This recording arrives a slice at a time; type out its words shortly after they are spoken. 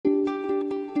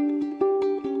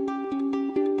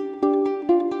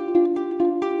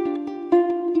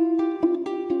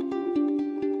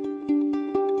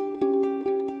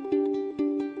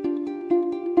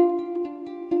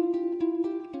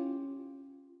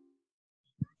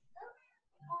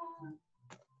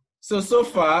So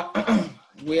far,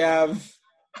 we have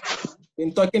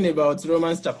been talking about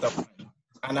Romans chapter 1,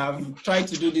 and I've tried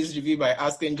to do this review by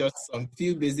asking just some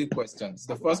few basic questions.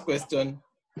 The first question,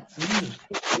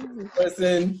 the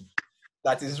person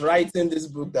that is writing this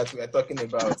book that we are talking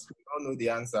about, we all know the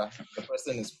answer. The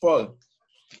person is Paul.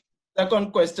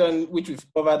 Second question, which we've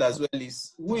covered as well,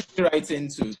 is who is he writing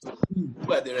to?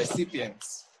 Who are the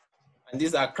recipients? And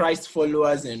these are Christ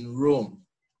followers in Rome.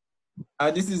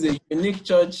 This is a unique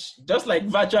church, just like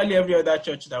virtually every other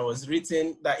church that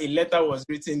a letter was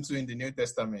written to in the New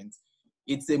Testament.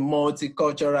 It's a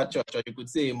multicultural church, or you could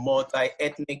say a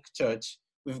multi-ethnic church.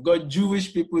 We've got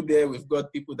Jewish people there, we've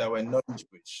got people that were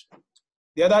non-Jewish.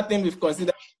 The other thing we've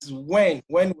considered is when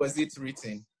was it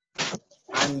written?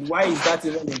 And why is that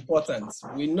even important?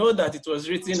 We know that it was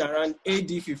written around AD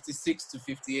 56 to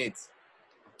 58.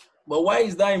 But why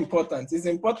is that important? It's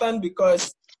important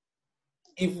because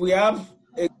if we have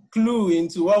a clue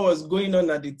into what was going on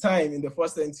at the time in the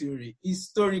first century,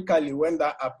 historically, when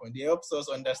that happened, it helps us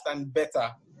understand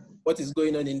better what is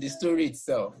going on in the story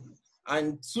itself.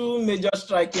 And two major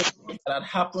striking things that had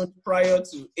happened prior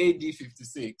to AD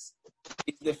 56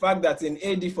 is the fact that in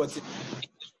AD 40,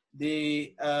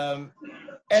 the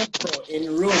emperor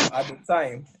in Rome at the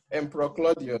time, Emperor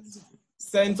Claudius,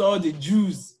 sent all the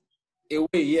Jews away.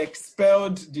 He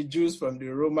expelled the Jews from the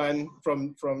Roman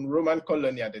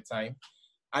colony at the time.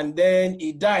 And then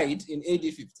he died in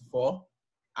AD 54.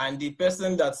 And the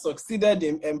person that succeeded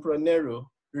him, Emperor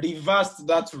Nero, reversed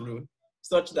that rule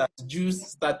such that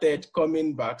Jews started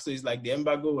coming back. So it's like the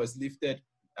embargo was lifted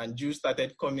and Jews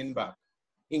started coming back,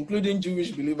 including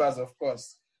Jewish believers, of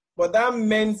course. But that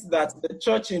meant that the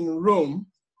church in Rome,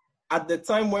 at the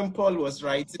time when Paul was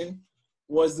writing,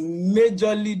 was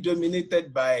majorly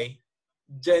dominated by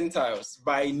Gentiles,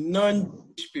 by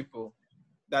non-Jewish people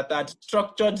that had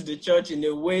structured the church in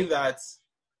a way that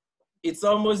it's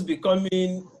almost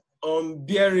becoming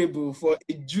unbearable for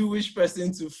a Jewish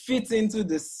person to fit into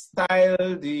the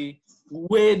style, the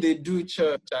way they do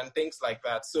church and things like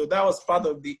that. So that was part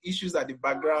of the issues at the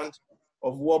background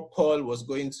of what Paul was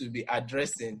going to be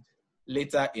addressing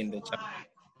later in the chapter.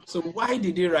 So why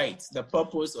did he write? The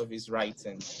purpose of his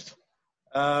writing.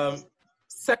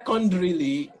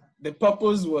 Secondarily, the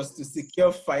purpose was to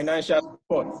secure financial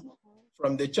support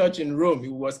from the church in Rome. He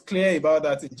was clear about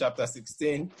that in chapter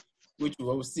 16, which we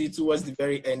will see towards the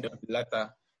very end of the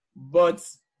letter. But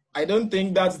I don't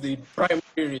think that's the primary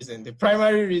reason. The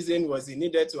primary reason was he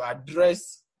needed to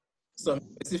address some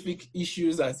specific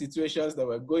issues and situations that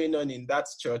were going on in that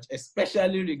church,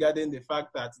 especially regarding the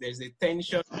fact that there's a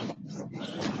tension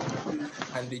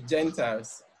and the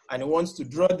Gentiles, and he wants to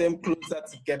draw them closer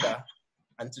together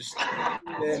and to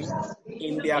strengthen them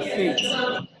in their faith,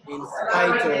 in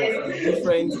spite of the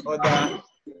different other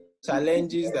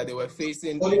challenges that they were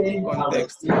facing in the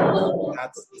context of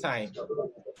that time.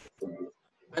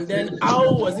 And then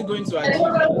how was he going to achieve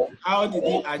it? How did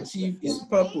he achieve his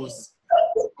purpose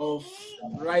of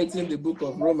writing the book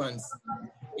of Romans?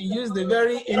 He used a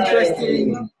very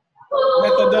interesting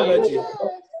methodology,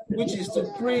 which is to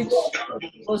preach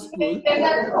the gospel to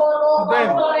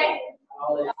them,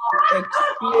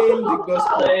 explain the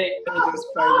gospel. Let me just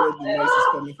find where the noise is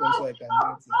coming from so I can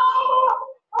mute it.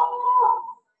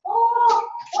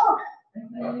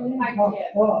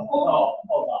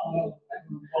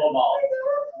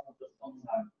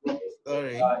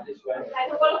 Sorry.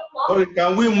 Sorry,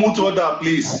 can we mute order,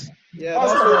 please? Yeah,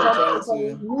 that's what I'm trying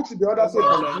to. Mute the other side,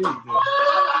 please.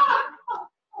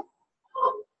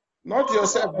 Not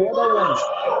yourself, the other ones.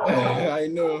 I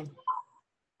know.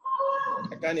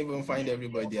 I can't even find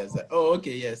everybody as that. Oh,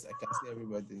 okay, yes, I can see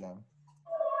everybody now.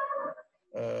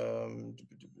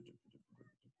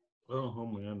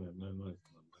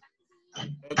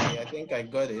 Okay, I think I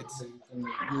got it.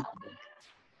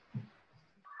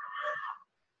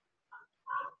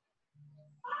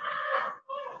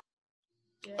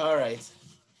 All right.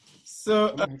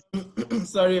 So,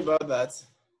 sorry about that.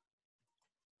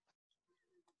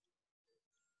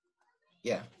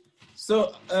 Yeah.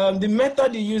 So, the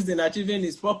method he used in achieving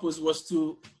his purpose was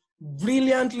to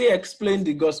brilliantly explain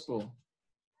the gospel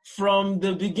from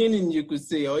the beginning, you could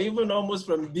say, or even almost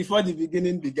from before the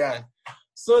beginning began,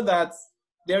 so that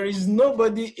there is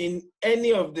nobody in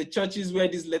any of the churches where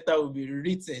this letter will be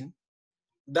written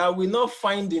that will not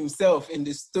find himself in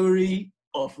the story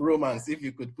of Romans, if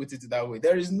you could put it that way.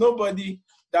 There is nobody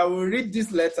that will read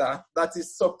this letter, that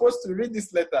is supposed to read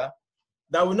this letter,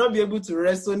 that will not be able to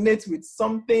resonate with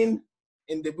something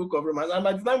in the book of Romans. And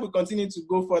by the time we continue to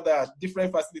go further,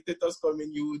 different facilitators come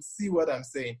in, you would see what I'm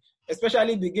saying,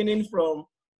 especially beginning from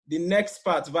the next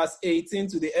part, verse 18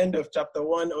 to the end of chapter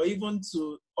 1, or even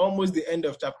to almost the end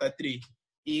of chapter 3,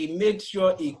 he made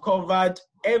sure he covered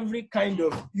every kind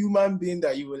of human being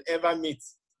that you will ever meet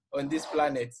on this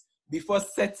planet before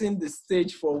setting the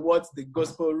stage for what the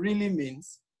gospel really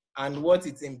means and what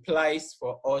it implies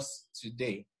for us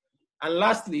today. And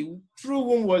lastly, through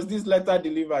whom was this letter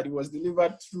delivered? It was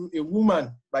delivered through a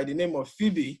woman by the name of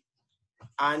Phoebe.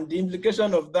 And the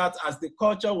implication of that, as the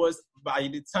culture was by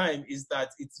the time, is that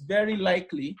it's very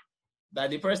likely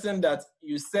that the person that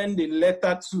you send the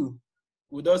letter to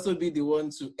would also be the one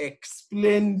to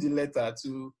explain the letter,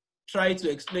 to try to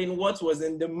explain what was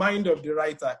in the mind of the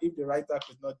writer if the writer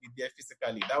could not be there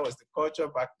physically. That was the culture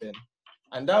back then.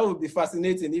 And that would be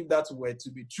fascinating if that were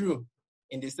to be true,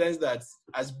 in the sense that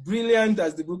as brilliant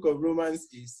as the book of Romans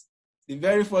is, the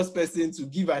very first person to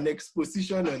give an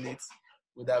exposition on it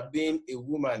would have been a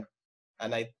woman.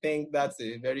 And I think that's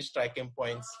a very striking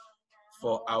point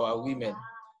for our women.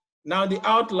 Now the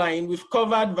outline, we've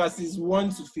covered verses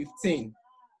 1 to 15.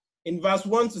 In verse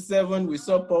 1 to 7, we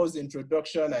saw Paul's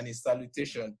introduction and his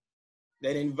salutation.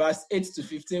 Then in verse 8 to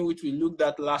 15, which we looked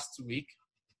at last week,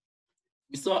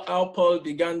 we saw how Paul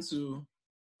began to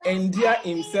endear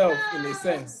himself, in a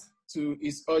sense, to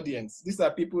his audience. These are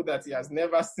people that he has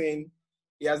never seen.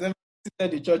 He has never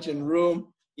visited the church in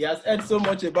Rome. He has heard so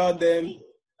much about them.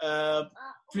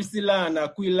 Priscilla and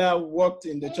Aquila worked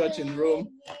in the church in Rome.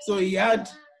 So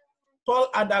Paul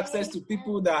had access to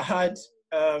people that had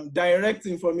direct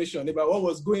information about what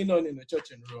was going on in the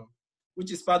church in Rome,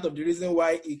 which is part of the reason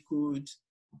why he could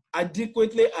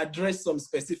adequately address some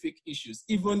specific issues,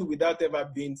 even without ever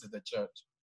being to the church.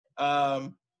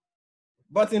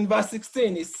 But in verse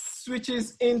 16, it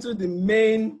switches into the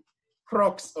main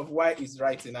crux of why he's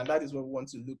writing, and that is what we want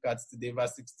to look at today,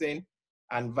 verse 16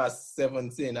 and verse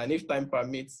 17. And if time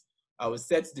permits, I will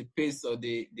set the pace, or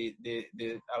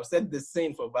I'll set the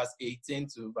scene for verse 18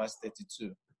 to verse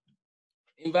 32.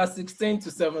 In verse 16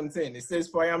 to 17, it says,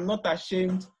 "For I am not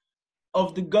ashamed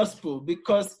of the gospel,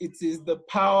 because it is the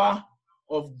power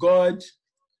of God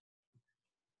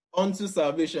unto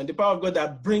salvation," the power of God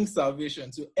that brings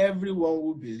salvation to everyone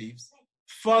who believes,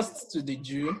 first to the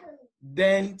Jew,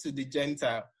 then to the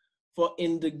Gentile. For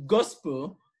in the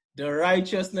gospel, the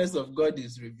righteousness of God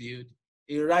is revealed,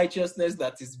 a righteousness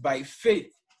that is by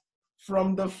faith,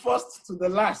 from the first to the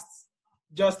last,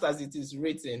 just as it is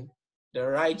written, the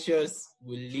righteous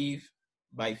will live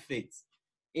by faith.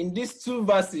 In these two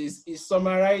verses, it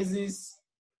summarizes,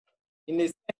 in a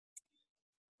sense,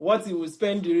 what he will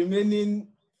spend the remaining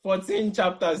 14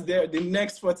 chapters there, the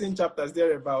next 14 chapters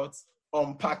thereabouts,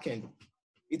 unpacking.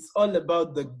 It's all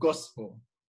about the gospel,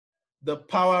 the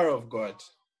power of God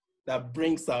that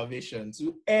brings salvation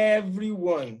to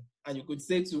everyone, and you could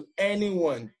say to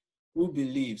anyone who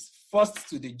believes, first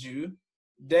to the Jew,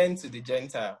 then to the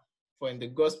Gentile. For in the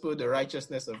gospel, the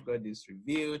righteousness of God is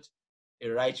revealed, a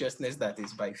righteousness that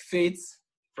is by faith,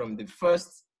 from the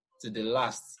first to the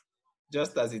last,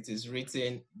 just as it is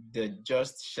written, the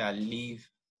just shall live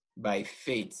by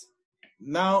faith.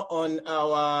 Now on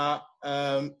our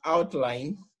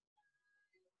outline,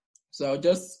 so I'll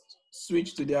just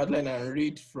switch to the outline and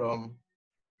read from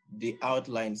the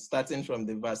outline, starting from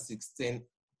the verse 16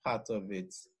 part of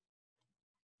it.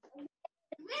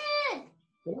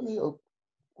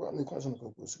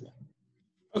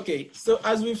 Okay, so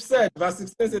as we've said, verse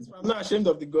 16 says, "I'm not ashamed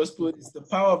of the gospel. It's the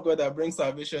power of God that brings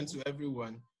salvation to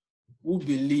everyone who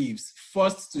believes,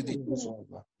 first to the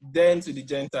Jew, then to the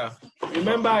Gentile."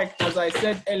 Remember, as I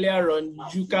said earlier on,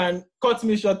 you can cut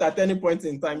me short at any point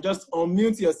in time. Just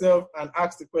unmute yourself and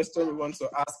ask the question you want to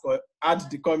ask, or add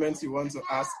the comments you want to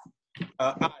ask.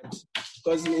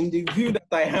 Because in the view that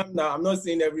I am now, I'm not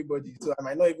seeing everybody, so I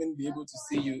might not even be able to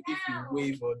see you if you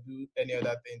wave or do any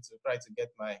other thing to try to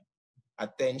get my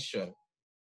attention.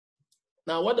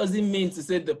 Now, what does it mean to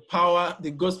say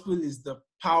the gospel is the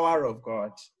power of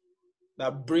God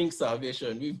that brings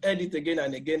salvation? We've heard it again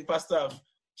and again. Pastor have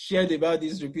shared about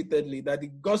this repeatedly, that the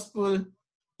gospel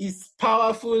is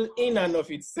powerful in and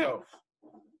of itself.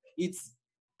 It's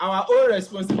our own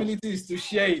responsibility is to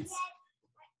share it.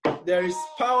 There is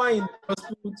power in the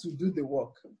gospel to do the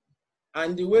work.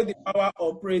 And the way the power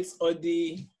operates, or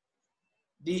the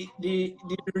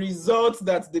results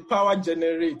that the power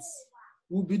generates,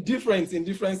 will be different in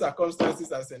different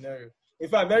circumstances and scenarios. In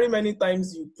fact, very many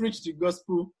times you preach the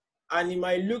gospel and it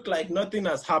might look like nothing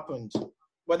has happened,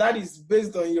 but that is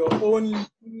based on your own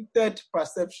limited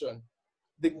perception.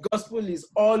 The gospel is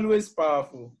always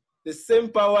powerful. The same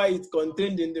power it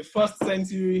contained in the first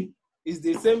century is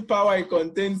the same power it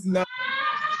contains now,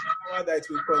 the power that it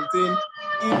will contain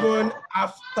even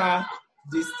after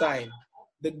this time.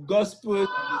 The gospel is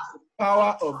the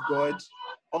power of God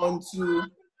unto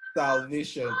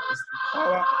salvation. It's the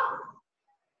power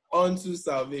unto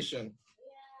salvation.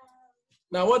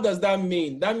 Now, what does that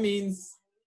mean? That means,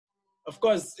 of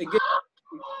course,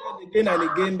 again and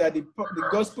again, that the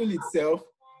gospel itself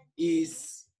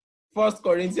is 1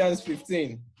 Corinthians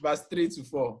 15, verse 3 to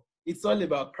 4. It's all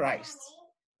about Christ.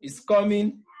 His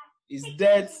coming, his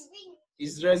death,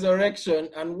 his resurrection,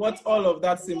 and what all of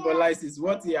that symbolizes,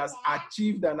 what he has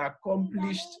achieved and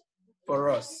accomplished for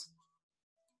us.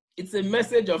 It's a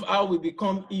message of how we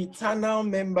become eternal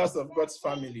members of God's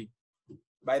family.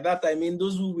 By that I mean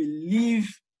those who will live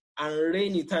and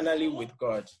reign eternally with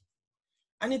God.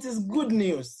 And it is good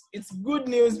news. It's good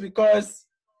news because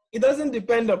it doesn't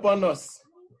depend upon us.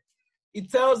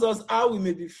 It tells us how we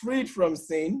may be freed from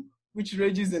sin, which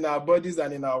rages in our bodies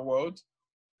and in our world.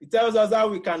 It tells us how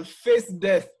we can face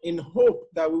death in hope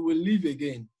that we will live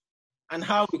again, and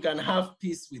how we can have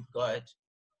peace with God.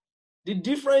 The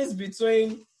difference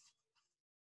between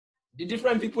the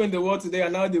different people in the world today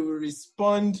and how they will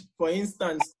respond, for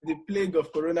instance, to the plague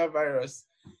of coronavirus,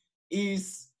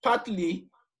 is partly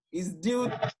due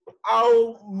to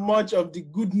how much of the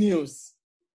good news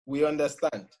we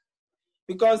understand.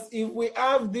 Because if we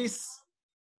have this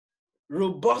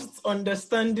robust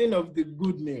understanding of the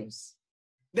good news,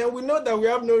 then we know that we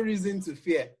have no reason to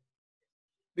fear.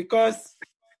 Because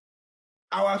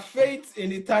our faith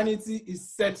in eternity is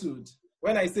settled.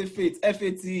 When I say faith,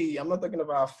 F-A-T-E, I'm not talking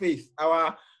about our faith,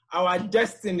 our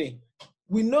destiny.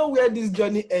 We know where this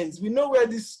journey ends. We know where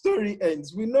this story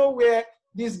ends. We know where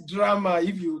this drama,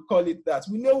 if you call it that,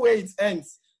 we know where it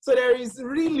ends. So there is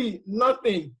really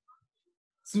nothing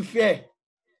to fear.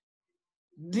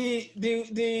 The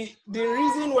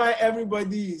reason why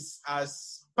everybody is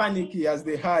as panicky as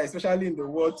they are, especially in the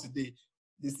world today,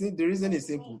 the reason is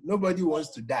simple. Nobody wants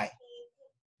to die.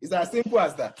 It's as simple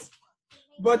as that.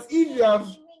 But if you have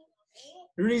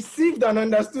received and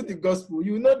understood the gospel,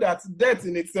 you know that death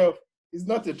in itself is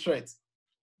not a threat.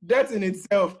 Death in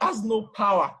itself has no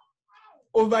power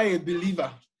over a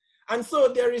believer. And so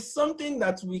there is something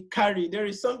that we carry. There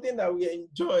is something that we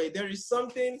enjoy. There is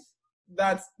something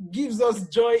that gives us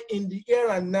joy in the here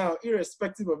and now,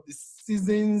 irrespective of the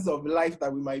seasons of life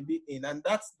that we might be in. And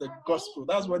that's the gospel.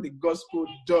 That's what the gospel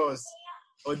does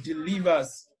or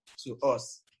delivers to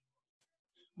us.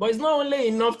 But it's not only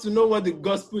enough to know what the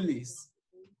gospel is.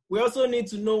 We also need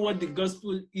to know what the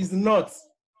gospel is not.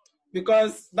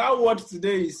 Because that word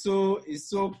today is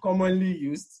so commonly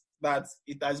used that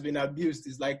it has been abused.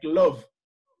 It's like love.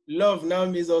 Love now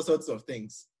means all sorts of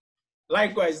things.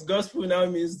 Likewise, gospel now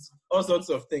means all sorts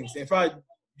of things. In fact,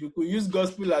 you could use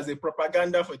gospel as a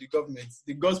propaganda for the government.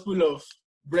 The gospel of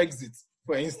Brexit,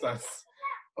 for instance,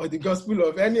 or the gospel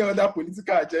of any other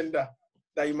political agenda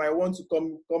that you might want to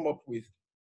come up with.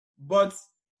 But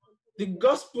the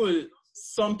gospel,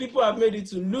 some people have made it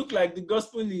to look like the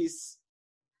gospel is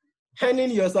earning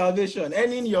your salvation,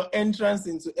 earning your entrance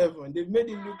into heaven. They've made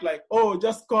it look like, oh,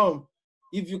 just come.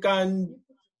 If you can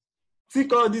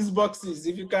tick all these boxes,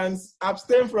 if you can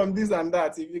abstain from this and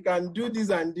that, if you can do this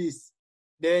and this,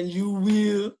 then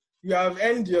you have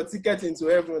earned your ticket into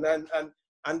heaven,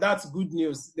 and that's good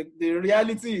news. The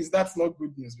reality is that's not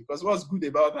good news, because what's good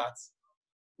about that?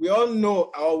 We all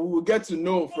know, or we will get to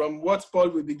know from what Paul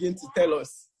will begin to tell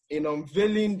us in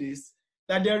unveiling this,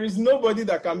 that there is nobody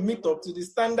that can meet up to the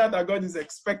standard that God is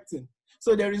expecting.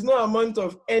 So there is no amount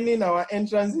of earning our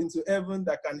entrance into heaven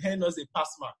that can earn us a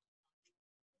pass mark.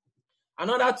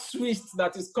 Another twist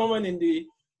that is common in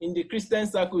the Christian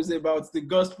circles about the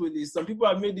gospel is some people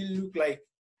have made it look like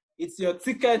it's your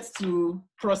ticket to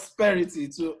prosperity,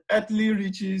 to earthly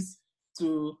riches,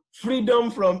 to freedom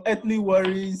from earthly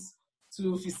worries,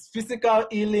 to physical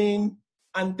healing,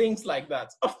 and things like that.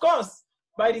 Of course,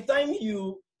 by the time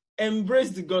you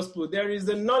embrace the gospel, there is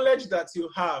a knowledge that you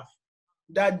have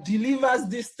that delivers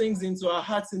these things into our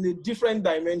hearts in a different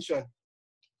dimension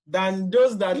than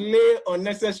those that lay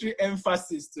unnecessary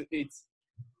emphasis to it.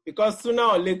 Because sooner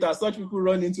or later, such people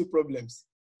run into problems.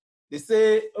 They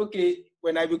say, okay,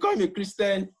 when I become a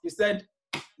Christian, you said,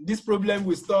 this problem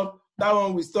will stop, that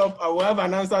one will stop, I will have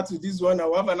an answer to this one, I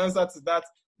will have an answer to that.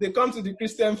 They come to the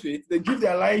Christian faith, they give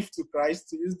their life to Christ,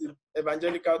 to use the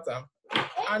evangelical term,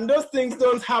 and those things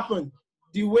don't happen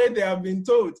the way they have been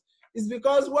told. It's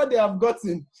because what they have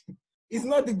gotten is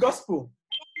not the gospel.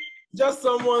 Just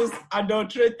someone's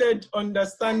adulterated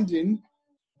understanding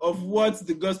of what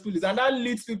the gospel is. And that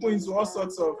leads people into all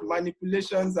sorts of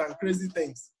manipulations and crazy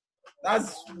things.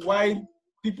 That's why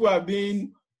people are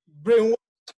being brainwashed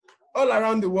all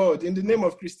around the world in the name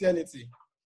of Christianity.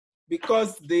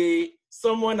 Because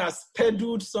someone has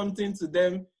peddled something to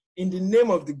them in the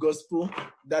name of the gospel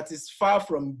that is far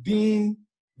from being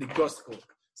the gospel.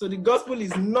 So the gospel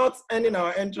is not earning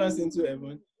our entrance into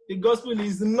heaven. The gospel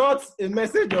is not a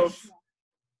message of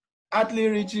earthly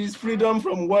riches, freedom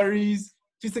from worries,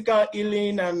 physical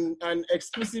healing, and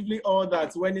exclusively all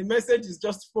that. When the message is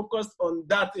just focused on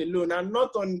that alone and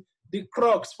not on the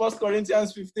crux, 1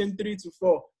 Corinthians 15,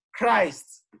 3-4,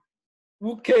 Christ,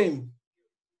 who came,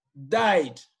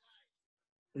 died,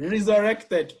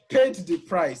 resurrected, paid the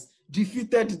price,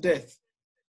 defeated death,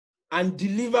 and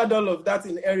delivered all of that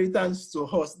inheritance to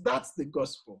us. That's the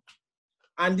gospel.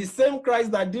 And the same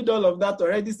Christ that did all of that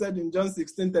already said in John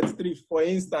 16:33, for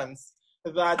instance,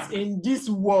 that in this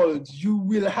world you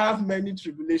will have many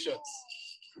tribulations.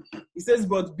 He says,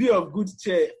 but be of good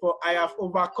cheer, for I have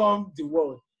overcome the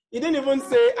world. He didn't even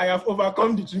say, I have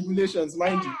overcome the tribulations,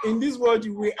 mind you. In this world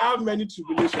you will have many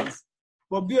tribulations.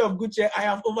 But be of good cheer, I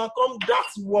have overcome that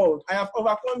world. I have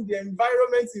overcome the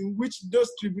environment in which those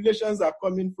tribulations are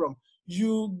coming from.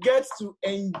 You get to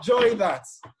enjoy that.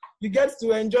 You get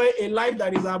to enjoy a life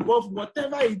that is above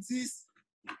whatever it is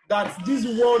that this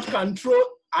world can throw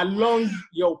along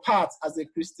your path as a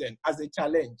Christian, as a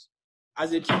challenge,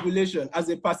 as a tribulation, as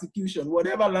a persecution,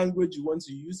 whatever language you want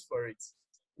to use for it.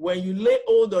 When you lay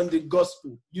hold on the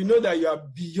gospel, you know that you are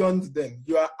beyond them.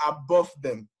 You are above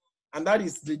them. And that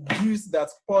is the juice that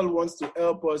Paul wants to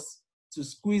help us to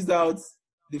squeeze out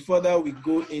the further we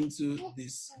go into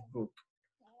this book.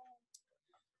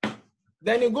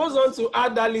 Then he goes on to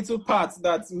add that little part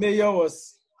that Mayor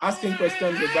was asking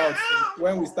questions about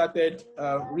when we started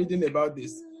reading about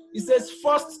this. He says,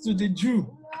 first to the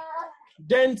Jew,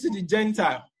 then to the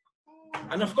Gentile.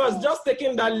 And of course, just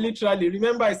taking that literally,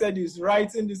 remember I said he's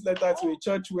writing this letter to a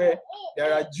church where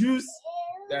there are Jews,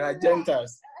 there are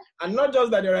Gentiles. And not just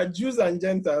that there are Jews and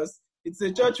Gentiles, it's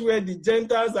a church where the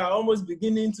Gentiles are almost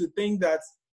beginning to think that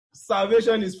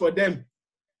salvation is for them.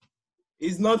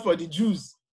 It's not for the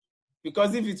Jews.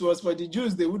 Because if it was for the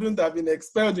Jews, they wouldn't have been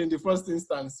expelled in the first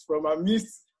instance from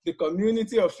amidst the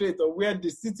community of faith or where the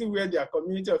city where their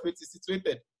community of faith is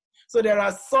situated. So there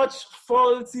are such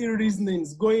faulty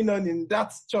reasonings going on in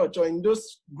that church or in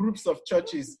those groups of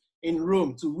churches in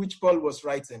Rome to which Paul was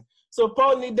writing. So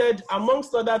Paul needed,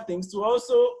 amongst other things, to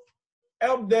also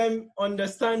help them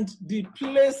understand the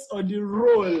place or the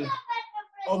role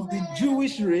of the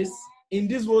Jewish race in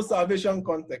this whole salvation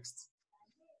context.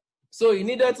 So he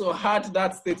needed to add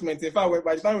that statement. In fact,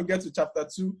 by the time we get to chapter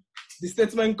 2, the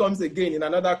statement comes again in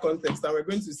another context, and we're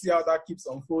going to see how that keeps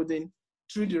unfolding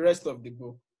through the rest of the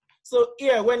book. So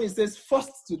here, when he says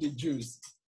first to the Jews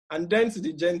and then to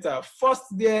the Gentiles, first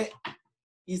there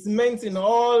is meant in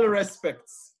all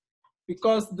respects,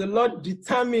 because the Lord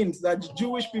determined that the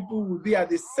Jewish people will be at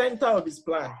the center of his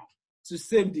plan to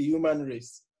save the human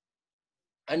race.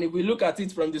 And if we look at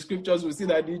it from the scriptures, we see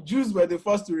that the Jews were the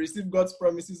first to receive God's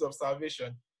promises of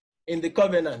salvation in the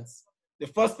covenants. The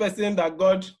first person that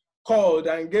God called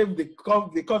and gave the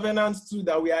covenants to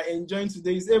that we are enjoying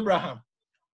today is Abraham.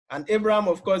 And Abraham,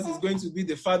 of course, is going to be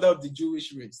the father of the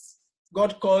Jewish race.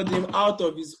 God called him out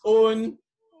of his own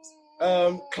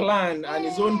clan and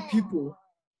his own people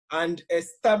and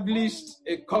established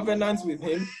a covenant with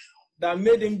him that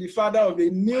made him the father of a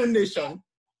new nation.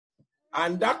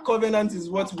 And that covenant is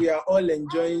what we are all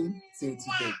enjoying till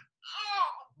today.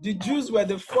 The Jews were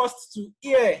the first to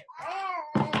hear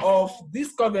of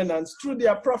this covenant through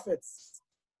their prophets.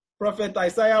 Prophet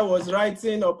Isaiah was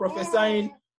writing or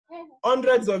prophesying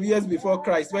hundreds of years before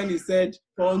Christ when he said,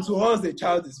 for unto us a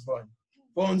child is born,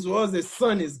 for unto us a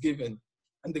son is given,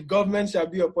 and the government shall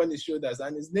be upon his shoulders,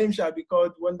 and his name shall be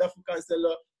called Wonderful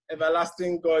Counselor,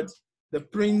 Everlasting God, the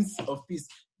Prince of Peace.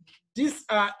 These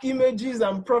are images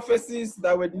and prophecies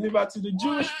that were delivered to the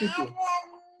Jewish people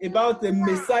about the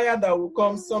Messiah that will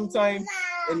come sometime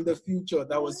in the future,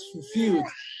 that was fulfilled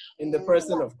in the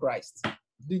person of Christ.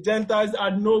 The Gentiles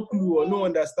had no clue or no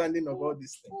understanding of all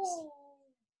these things.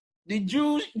 The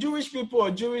Jewish people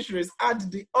or Jewish race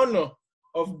had the honor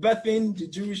of birthing the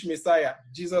Jewish Messiah,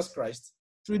 Jesus Christ,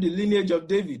 through the lineage of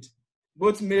David.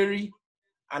 Both Mary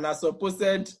and her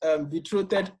supposed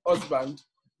betrothed husband,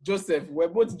 Joseph, were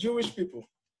both Jewish people.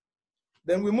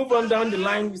 Then we move on down the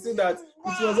line, we see that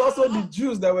it was also the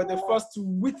Jews that were the first to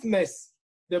witness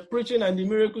the preaching and the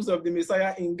miracles of the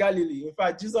Messiah in Galilee. In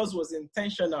fact, Jesus was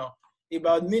intentional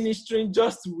about ministering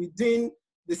just within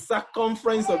the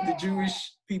circumference of the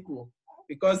Jewish people,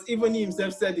 because even he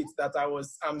himself said it, that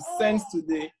I'm sent to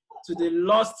the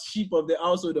lost sheep of the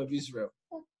household of Israel.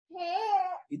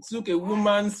 It took a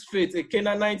woman's faith, a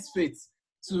Canaanite's faith,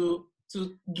 to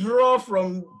draw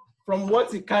from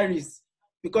what he carries.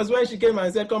 Because when she came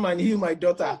and said, come and heal my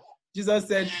daughter, Jesus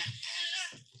said,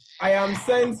 I am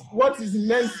sent, what is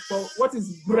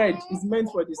bread is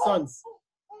meant for the sons.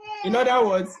 In other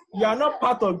words, you are not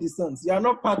part of the sons. You are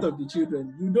not part of the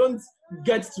children. You don't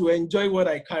get to enjoy what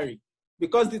I carry.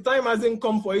 Because the time hasn't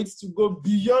come for it to go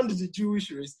beyond the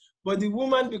Jewish race. But the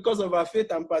woman, because of her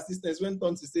faith and persistence, went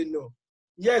on to say, no.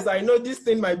 Yes, I know this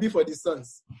thing might be for the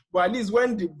sons. But at least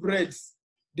when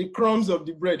the crumbs of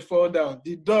the bread fall down,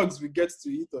 the dogs will get to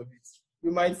eat of it.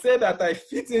 You might say that I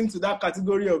fit into that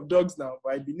category of dogs now,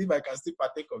 but I believe I can still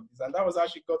partake of this. And that was how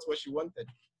she got what she wanted.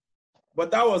 But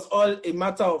that was all a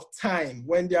matter of time.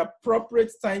 When the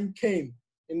appropriate time came,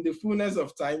 in the fullness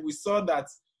of time, we saw that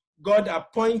God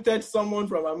appointed someone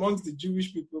from amongst the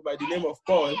Jewish people by the name of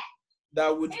Paul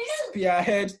that would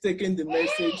spearhead taking the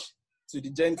message to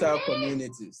the Gentile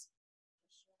communities.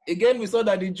 Again, we saw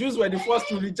that the Jews were the first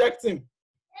to reject him.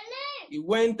 He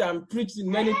went and preached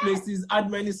in many places, had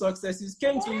many successes,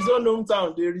 came to his own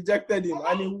hometown, they rejected him,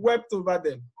 and he wept over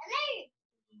them.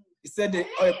 He said that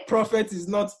a prophet is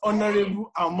not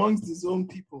honorable amongst his own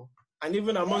people, and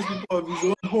even amongst people of his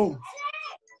own home.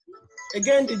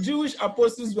 Again, the Jewish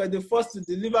apostles were the first to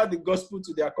deliver the gospel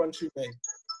to their countrymen.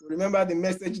 Remember the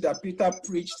message that Peter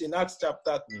preached in Acts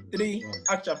chapter 3,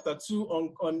 Acts chapter 2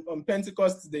 on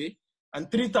Pentecost Day, and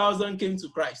 3,000 came to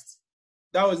Christ.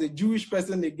 That was a Jewish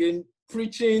person again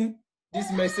preaching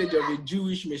this message of a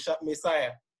Jewish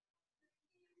Messiah.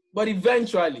 But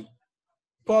eventually,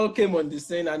 Paul came on the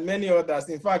scene and many others.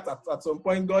 In fact, at some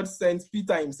point, God sent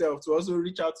Peter himself to also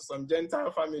reach out to some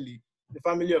Gentile family, the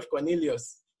family of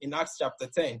Cornelius, in Acts chapter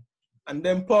 10. And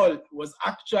then Paul was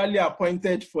actually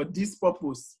appointed for this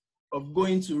purpose of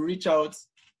going to reach out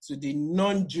to the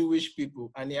non-Jewish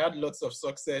people. And he had lots of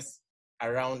success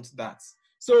around that.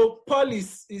 So Paul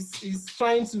is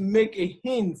trying to make a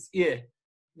hint here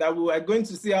that we are going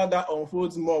to see how that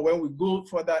unfolds more when we go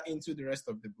further into the rest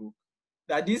of the book.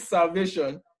 That this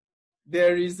salvation,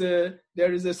 there is a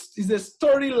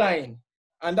storyline,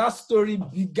 and that story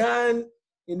began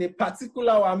in a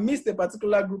particular or amidst a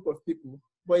particular group of people,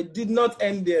 but it did not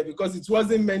end there because it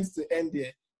wasn't meant to end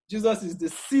there. Jesus is the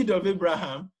seed of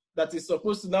Abraham that is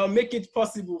supposed to now make it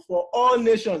possible for all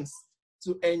nations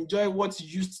to enjoy what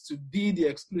used to be the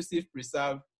exclusive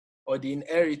preserve or the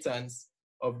inheritance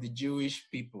of the Jewish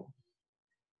people.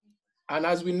 And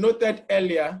as we noted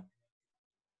earlier,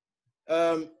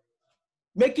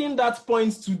 making that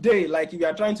point today, like if you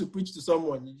are trying to preach to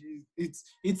someone,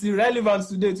 it's irrelevant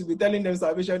today to be telling them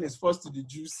salvation is first to the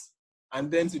Jews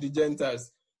and then to the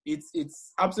Gentiles.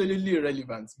 It's absolutely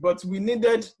irrelevant. But we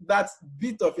needed that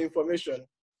bit of information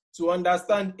to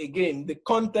understand, again, the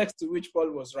context to which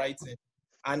Paul was writing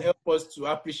and help us to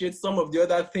appreciate some of the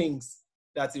other things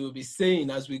that he will be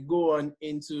saying as we go on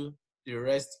into the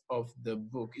rest of the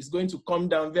book. It's going to come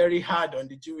down very hard on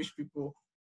the Jewish people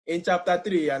in chapter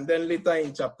 3 and then later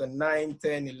in chapter 9,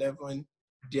 10, 11,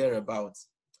 thereabouts.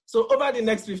 So over the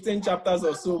next 15 chapters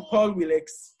or so, Paul will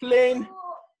explain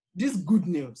this good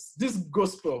news, this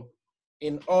gospel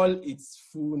in all its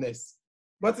fullness.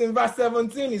 But in verse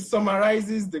 17, he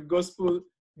summarizes the gospel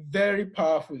very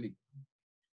powerfully.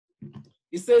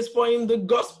 He says, for in the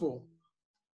gospel,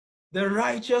 the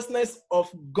righteousness of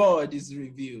God is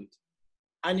revealed.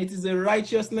 And it is a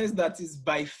righteousness that is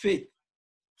by faith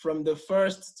from the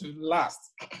first to last.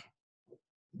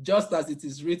 Just as it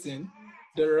is written,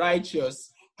 the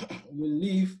righteous will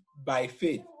live by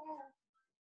faith.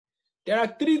 There are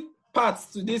three parts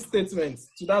to this statement,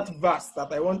 to that verse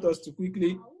that I want us to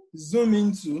quickly zoom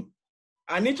into.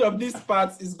 And each of these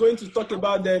parts is going to talk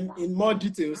about them in more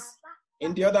details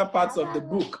in the other parts of the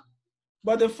book.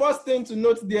 But the first thing to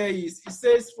note there is, it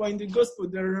says, for in the gospel,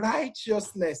 the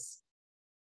righteousness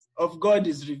of God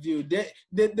is revealed.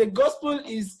 The gospel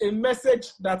is a message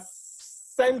that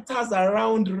centers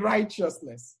around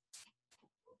righteousness.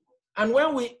 And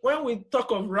when we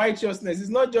talk of righteousness, it's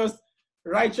not just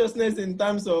righteousness in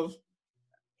terms of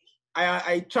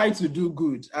I try to do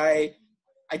good. I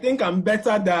think I'm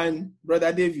better than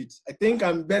Brother David. I think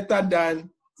I'm better than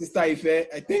Sister Ife.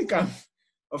 I think I'm,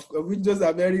 of which those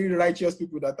are very righteous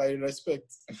people that I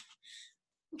respect.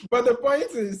 But the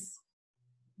point is,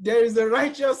 there is a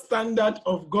righteous standard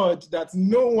of God that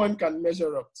no one can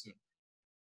measure up to.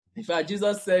 In fact,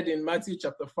 Jesus said in Matthew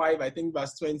chapter 5, I think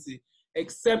verse 20,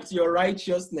 except your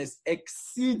righteousness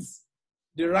exceeds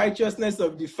the righteousness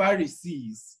of the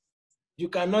Pharisees, you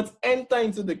cannot enter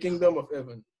into the kingdom of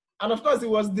heaven. And of course, he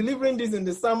was delivering this in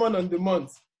the Sermon on the Mount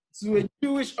to a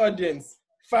Jewish audience.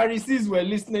 Pharisees were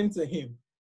listening to him.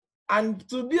 And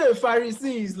to be a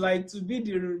Pharisee is like to be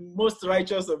the most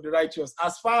righteous of the righteous,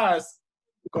 as far as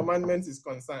the commandment is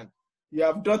concerned. You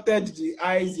have dotted the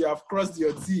I's, you have crossed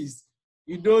your T's.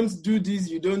 You don't do this,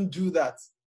 you don't do that.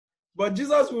 But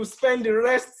Jesus will spend the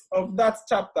rest of that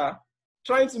chapter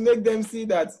trying to make them see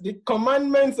that the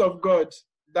commandments of God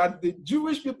that the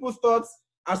Jewish people thought,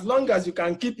 as long as you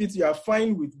can keep it, you are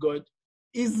fine with God,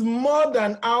 is more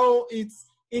than how it's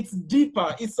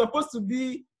deeper. It's supposed to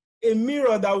be a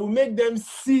mirror that will make them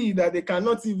see that they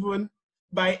cannot even,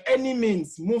 by any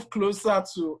means, move closer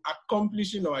to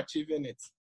accomplishing or achieving it.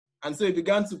 And so he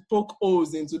began to poke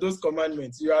holes into those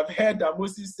commandments. You have heard that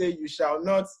Moses say, you shall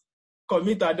not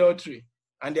commit adultery.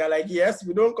 And they are like, yes,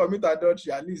 we don't commit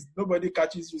adultery. At least nobody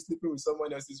catches you sleeping with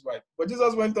someone else's wife. But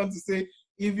Jesus went on to say,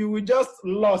 if you will just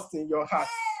lust in your heart.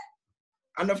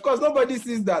 And of course, nobody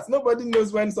sees that. Nobody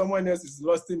knows when someone else is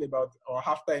lusting about or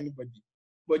after anybody.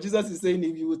 But Jesus is saying,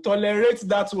 if you will tolerate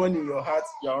that one in your heart,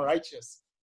 you are righteous.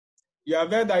 You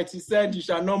have heard that he said, you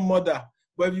shall not murder.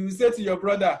 But if you will say to your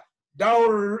brother, thou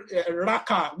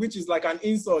raka, which is like an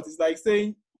insult, it's like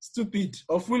saying stupid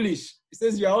or foolish. He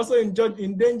says you are also in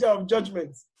danger of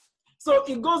judgment. So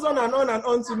it goes on and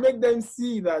on to make them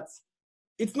see that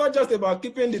it's not just about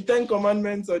keeping the 10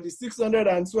 commandments or the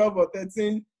 612 or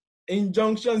 13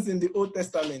 injunctions in the Old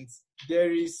Testament.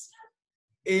 There is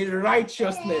a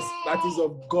righteousness that is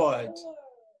of God.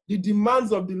 The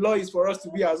demands of the law is for us to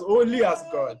be as holy as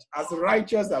God, as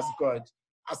righteous as God,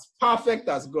 as perfect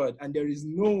as God. And there is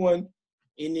no one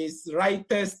in his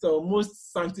rightest or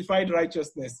most sanctified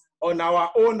righteousness on our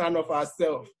own and of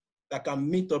ourselves that can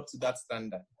meet up to that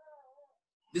standard.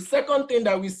 The second thing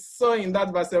that we saw in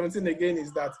that verse 17 again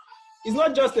is that it's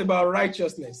not just about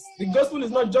righteousness. The gospel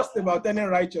is not just about any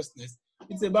righteousness.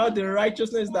 It's about the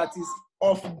righteousness that is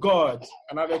of God.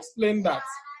 And I've explained that.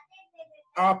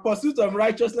 Our pursuit of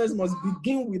righteousness must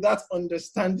begin with that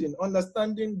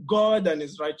understanding God and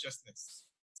his righteousness.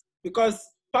 Because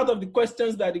part of the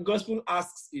questions that the gospel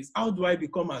asks is, how do I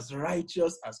become as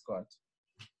righteous as God?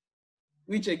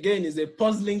 Which again is a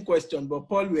puzzling question, but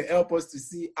Paul will help us to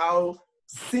see how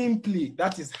simply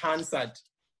that is answered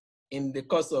in the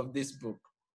course of this book.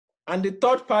 And the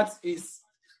third part is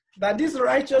that this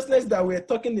righteousness that we're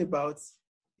talking about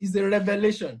is a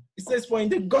revelation. It says, for in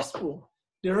the gospel,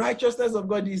 the righteousness of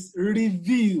God is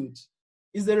revealed.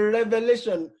 It's a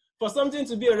revelation. For something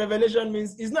to be a revelation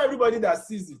means it's not everybody that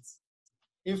sees it.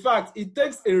 In fact, it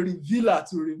takes a revealer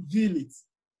to reveal it.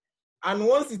 And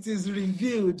once it is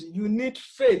revealed, you need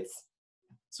faith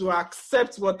to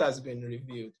accept what has been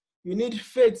revealed. You need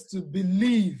faith to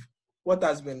believe what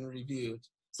has been revealed.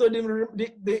 So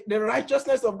the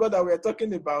righteousness of God that we're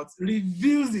talking about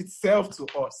reveals itself to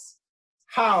us.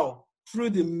 How?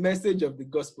 Through the message of the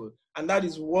gospel. And that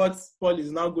is what Paul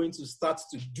is now going to start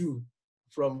to do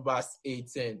from verse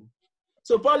 18.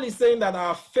 So Paul is saying that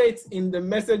our faith in the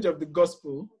message of the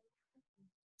gospel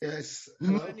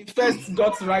manifests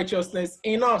God's righteousness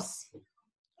in us.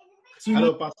 To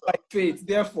live by faith,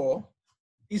 therefore,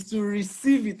 is to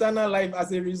receive eternal life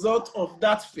as a result of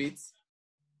that faith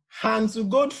and to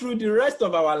go through the rest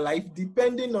of our life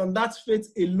depending on that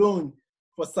faith alone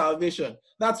for salvation.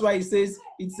 That's why he says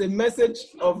it's a message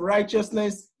of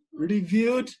righteousness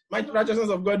revealed, righteousness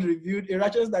of God revealed, a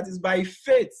righteousness that is by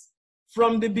faith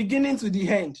from the beginning to the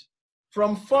end,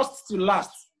 from first to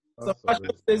last. So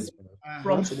says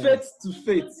from faith to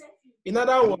faith. In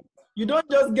other words, you don't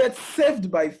just get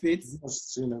saved by faith,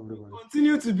 you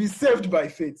continue to be saved by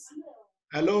faith.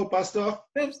 Hello, Pastor.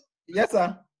 Yes,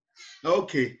 sir.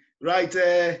 Okay,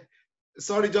 right.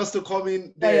 Sorry, just to come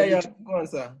in there. Yeah. Go on,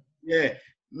 sir. Yeah.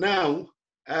 Now,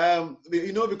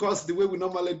 because the way we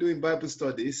normally do in Bible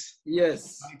studies,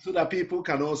 yes, so that people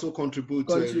can also contribute.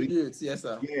 Yes,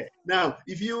 sir. Yeah. Now,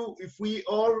 if we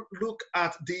all look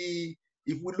at the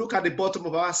bottom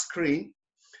of our screen,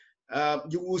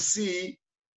 you will see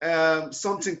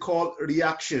something called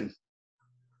reaction.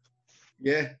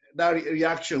 Yeah, that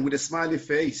reaction with a smiley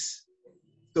face.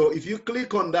 So if you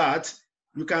click on that,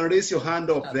 you can raise your hand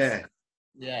up there.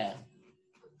 Yeah.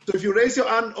 So if you raise your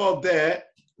hand up there,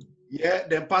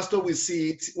 then Pastor will see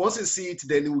it. Once he see it,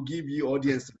 then he will give you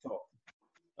audience to talk.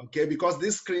 Okay, because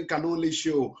this screen can only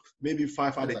show maybe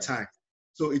 5 at a time.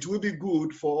 So it will be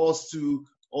good for us to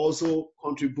also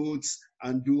contribute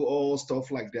and do all stuff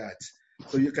like that.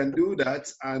 So you can do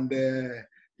that, and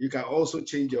you can also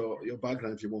change your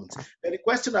background if you want. And the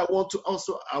question I want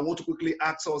to quickly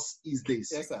ask us is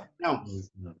this. Yes, sir. Now,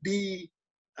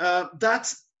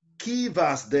 that key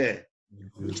verse there,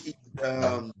 which is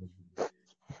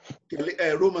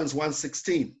Romans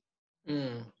 1:16.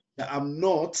 That I'm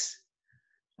not.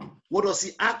 What does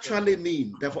it actually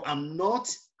mean? Therefore, I'm not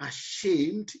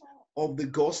ashamed of the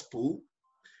gospel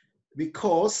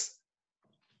because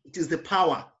it is the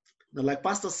power. Now, like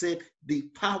Pastor said, the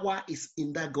power is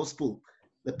in that gospel.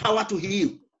 The power to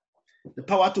heal, the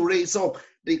power to raise up,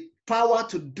 the power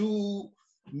to do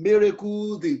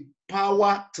miracles, the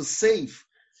power to save.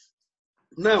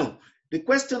 Now, the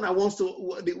question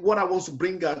what I want to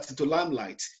bring out to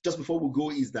limelight just before we go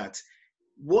is that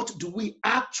what do we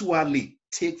actually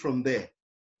take from there?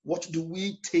 What do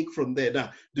we take from there?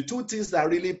 Now, the two things that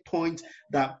really point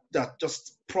that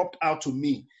just popped out to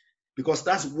me, because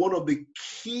that's one of the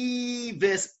key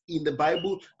verses in the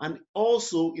Bible and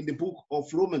also in the book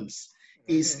of Romans,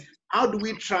 is how do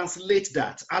we translate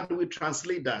that? How do we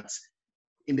translate that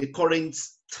in the current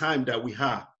time that we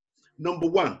have? Number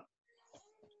one,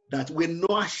 that we're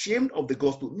not ashamed of the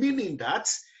gospel, meaning that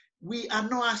we are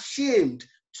not ashamed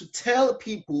to tell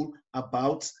people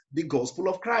about the gospel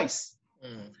of Christ,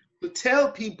 to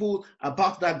tell people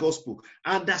about that gospel.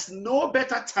 And there's no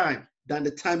better time than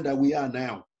the time that we are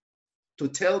now to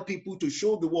tell people, to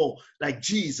show the world that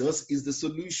Jesus is the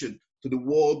solution to the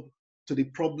world, to the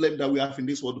problem that we have in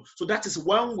this world. So that is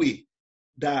one way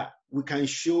that we can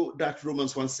show that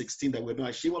Romans 1:16, that we're not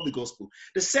ashamed of the gospel.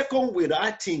 The second way that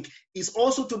I think is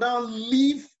also to now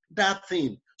live that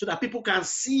thing so that people can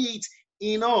see it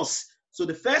in us. So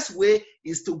the first way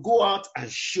is to go out and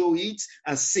show it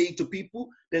and say it to people.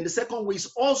 Then the second way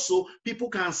is also people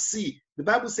can see. The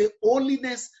Bible says,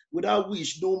 holiness without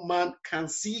which no man can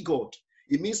see God.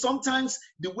 It means sometimes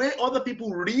the way other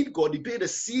people read God, the way they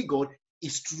see God,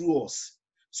 is through us.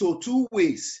 So two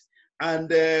ways.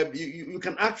 And you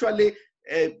can actually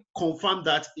confirm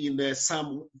that in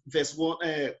Psalm verse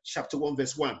 1, chapter 1,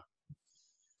 verse 1.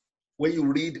 When you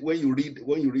read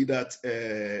that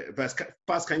verse,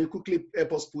 Pastor, can you quickly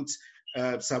help us put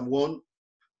Psalm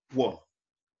 1:1?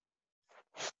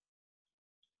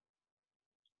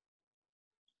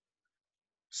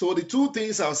 So the two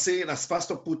things I was saying, as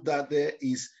Pastor put that there,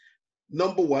 is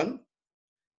number one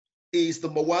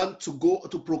to go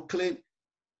to proclaim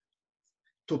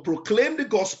the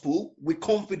gospel with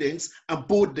confidence and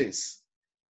boldness.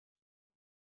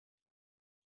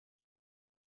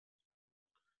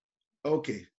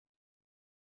 Okay.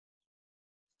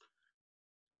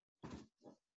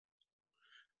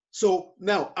 So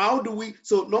now,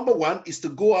 number one is to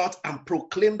go out and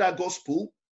proclaim that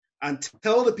gospel and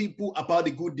tell the people about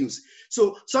the good news.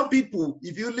 So some people,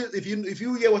 if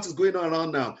you hear what is going on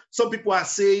around now, some people are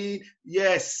saying,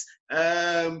 yes,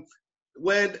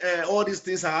 when all these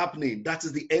things are happening, that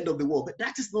is the end of the world. But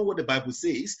that is not what the Bible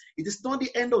says. It is not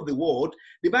the end of the world.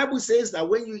 The Bible says that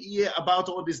when you hear about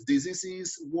all these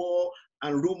diseases, war,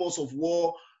 and rumors of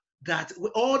war, that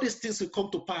all these things will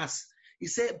come to pass. He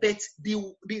said, but the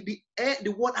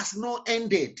world has not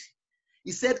ended.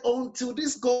 He said, until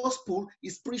this gospel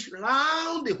is preached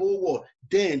around the whole world,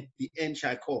 then the end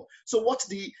shall come. So what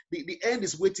the end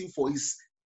is waiting for is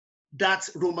that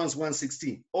Romans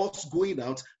 1:16, us going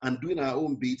out and doing our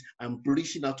own bit and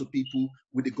preaching out to people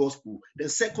with the gospel. Then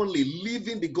secondly,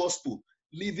 living the gospel,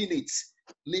 living it.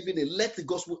 Let the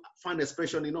gospel find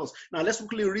expression in us. Now let's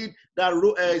quickly read that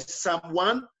Psalm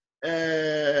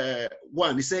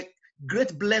 1:1. He said,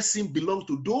 great blessing belongs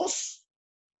to those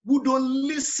who don't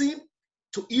listen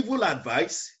to evil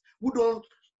advice, who don't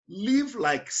live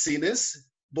like sinners,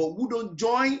 but who don't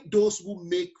join those who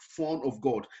make fun of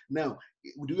God. Now,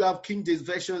 do you have King James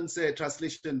Version's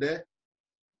translation there?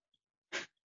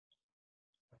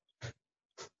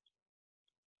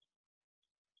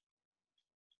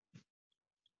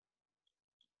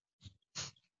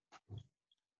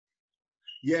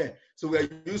 Yeah, so we are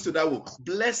used to that one.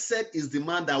 Blessed is the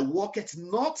man that walketh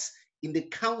not in the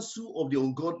counsel of the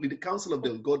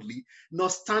ungodly, nor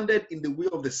standeth in the way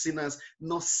of the sinners,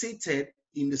 nor sitteth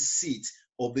in the seat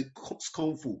of the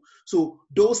scornful. So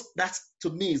that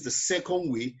to me is the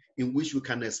second way in which we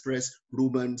can express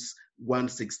Romans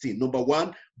 1:16. Number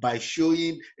one, by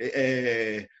showing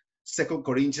 4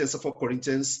 Corinthians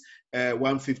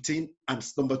 1:15,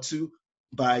 and number two,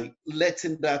 by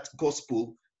letting that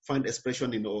gospel find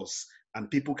expression in us, and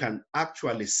people can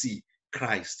actually see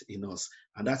Christ in us.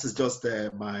 And that is just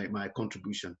my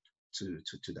contribution to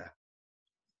that.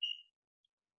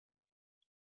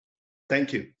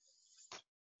 Thank you.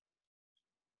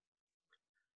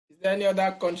 Is there any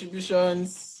other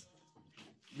contributions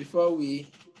before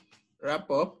we wrap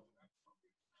up?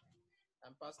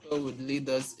 And Pastor would lead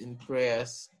us in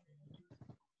prayers.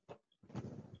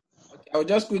 Okay, I'll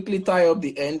just quickly tie up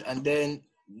the end and then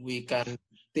we can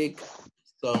take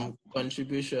some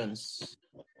contributions.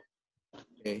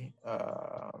 Okay.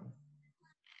 All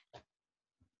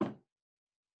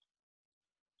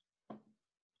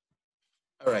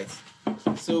right.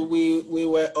 So we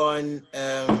were on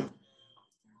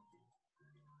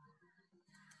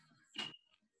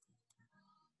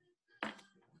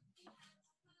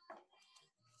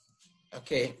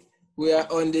okay. We are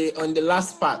on the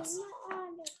last part.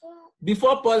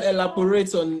 Before Paul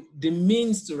elaborates on the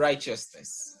means to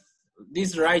righteousness,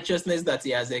 this righteousness that he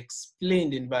has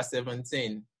explained in verse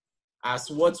 17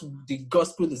 as what the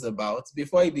gospel is about,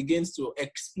 before he begins to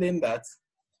explain that,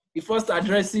 he first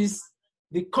addresses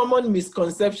the common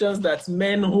misconceptions that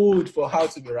men hold for how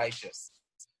to be righteous.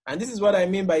 And this is what I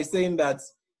mean by saying that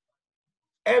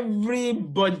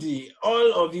everybody,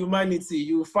 all of humanity,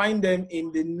 you find them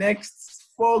in the next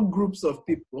 4 groups of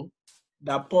people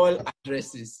that Paul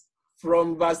addresses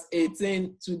from verse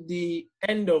 18 to the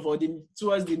end of, or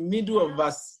towards the middle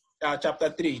of chapter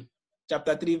 3,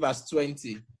 verse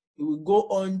 20. He will go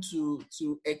on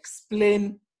to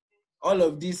explain all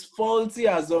of these faulty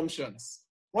assumptions.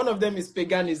 One of them is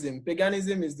paganism.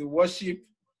 Paganism is the worship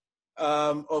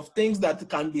of things that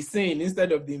can be seen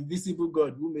instead of the invisible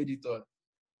God who made it all.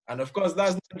 And of course,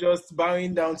 that's not just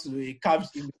bowing down to a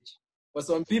carved image. For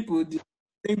some people, the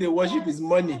thing they worship is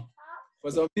money. For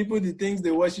some people, the things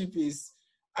they worship is,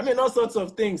 all sorts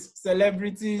of things,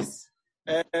 celebrities,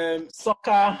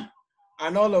 soccer,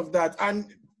 and all of that. And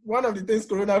one of the things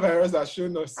coronavirus has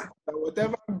shown us, that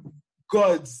whatever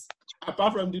gods,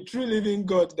 apart from the true living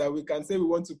God that we can say we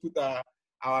want to put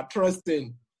our trust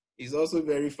in, is also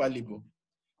very fallible.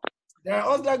 There are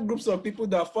other groups of people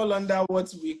that fall under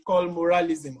what we call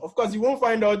moralism. Of course, you won't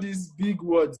find all these big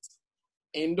words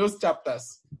in those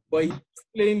chapters, but he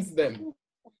explains them.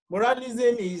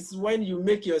 Moralism is when you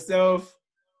make yourself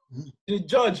the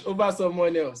judge over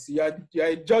someone else. You are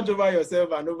a judge over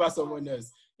yourself and over someone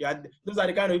else. Those are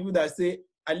the kind of people that say,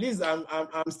 at least I'm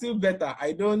still better.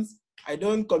 I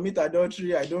don't commit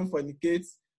adultery. I don't fornicate.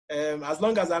 As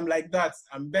long as I'm like that,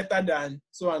 I'm better than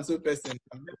so and so person.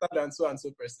 I'm better than so and so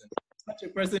person. Such a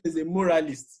person is a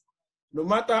moralist. No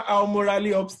matter how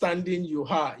morally upstanding you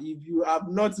are, if you have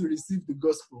not received the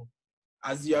gospel,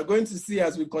 as you are going to see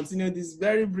as we continue this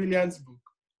very brilliant book,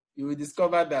 you will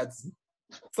discover that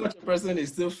such a person is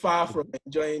still far from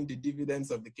enjoying the dividends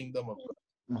of the kingdom of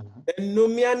God. And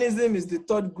Nomianism is the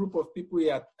third group of people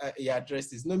he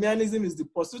addresses. Nomianism is the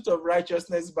pursuit of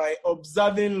righteousness by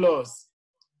observing laws.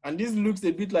 And this looks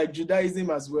a bit like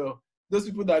Judaism as well. Those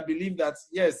people that believe that,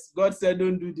 yes, God said,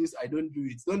 don't do this, I don't do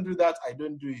it. Don't do that, I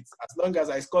don't do it. As long as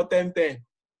I score 10-10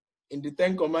 in the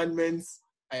 10 commandments,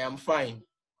 I am fine.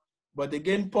 But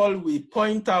again, Paul will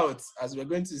point out, as we're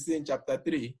going to see in chapter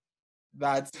 3,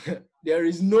 that there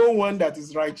is no one that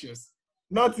is righteous.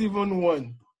 Not even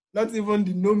one. Not even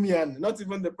the Nomian. Not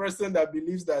even the person that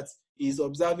believes that he is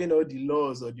observing all the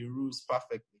laws or the rules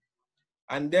perfectly.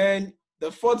 And then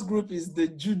the fourth group is the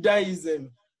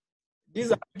Judaism.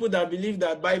 These are people that believe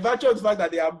that by virtue of the fact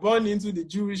that they are born into the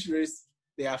Jewish race,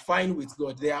 they are fine with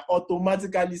God. They are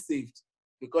automatically saved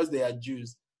because they are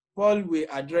Jews. Paul will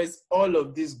address all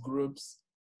of these groups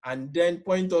and then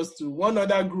point us to one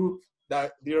other group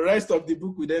that the rest of the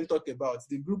book will then talk about.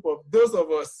 The group of those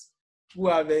of us who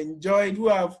have enjoyed, who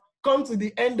have come to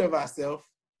the end of ourselves,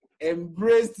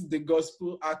 embraced the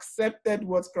gospel, accepted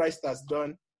what Christ has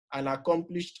done and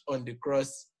accomplished on the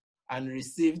cross, and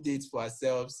received it for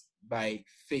ourselves by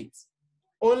faith.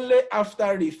 Only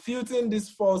after refuting these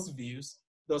false views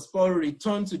does Paul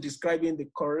return to describing the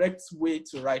correct way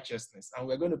to righteousness. And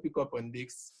we're going to pick up on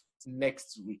this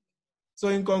next week. So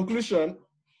in conclusion,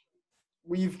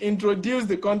 we've introduced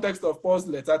the context of Paul's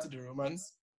letter to the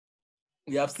Romans.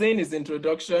 We have seen his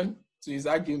introduction to his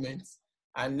arguments.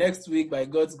 And next week, by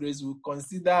God's grace, we'll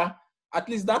consider at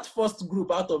least that first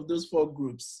group out of those 4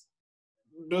 groups,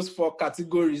 those 4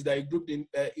 categories that he grouped in,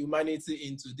 humanity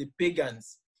into, the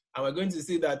pagans. And we're going to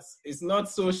see that it's not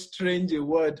so strange a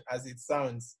word as it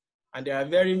sounds. And there are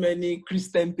very many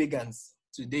Christian pagans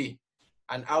today,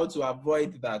 and how to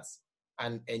avoid that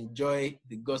and enjoy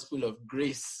the gospel of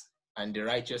grace and the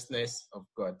righteousness of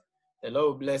God. The Lord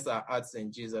will bless our hearts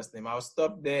in Jesus' name. I'll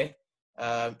stop there.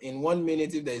 In 1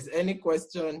 minute, if there is any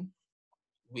question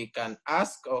we can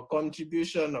ask, or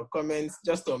contribution or comments,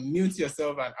 just unmute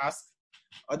yourself and ask.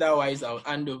 Otherwise, I'll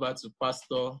hand over to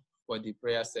Pastor for the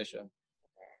prayer session.